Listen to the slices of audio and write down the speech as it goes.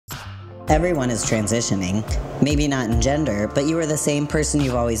Everyone is transitioning. Maybe not in gender, but you are the same person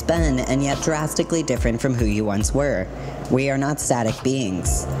you've always been, and yet drastically different from who you once were. We are not static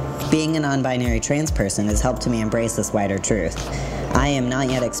beings. Being a non-binary trans person has helped me embrace this wider truth. I am not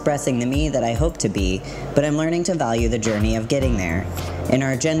yet expressing the me that I hope to be, but I'm learning to value the journey of getting there. In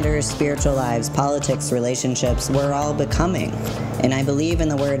our genders, spiritual lives, politics, relationships, we're all becoming. And I believe in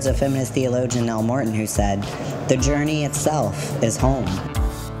the words of feminist theologian Nell Morton, who said, "The journey itself is home."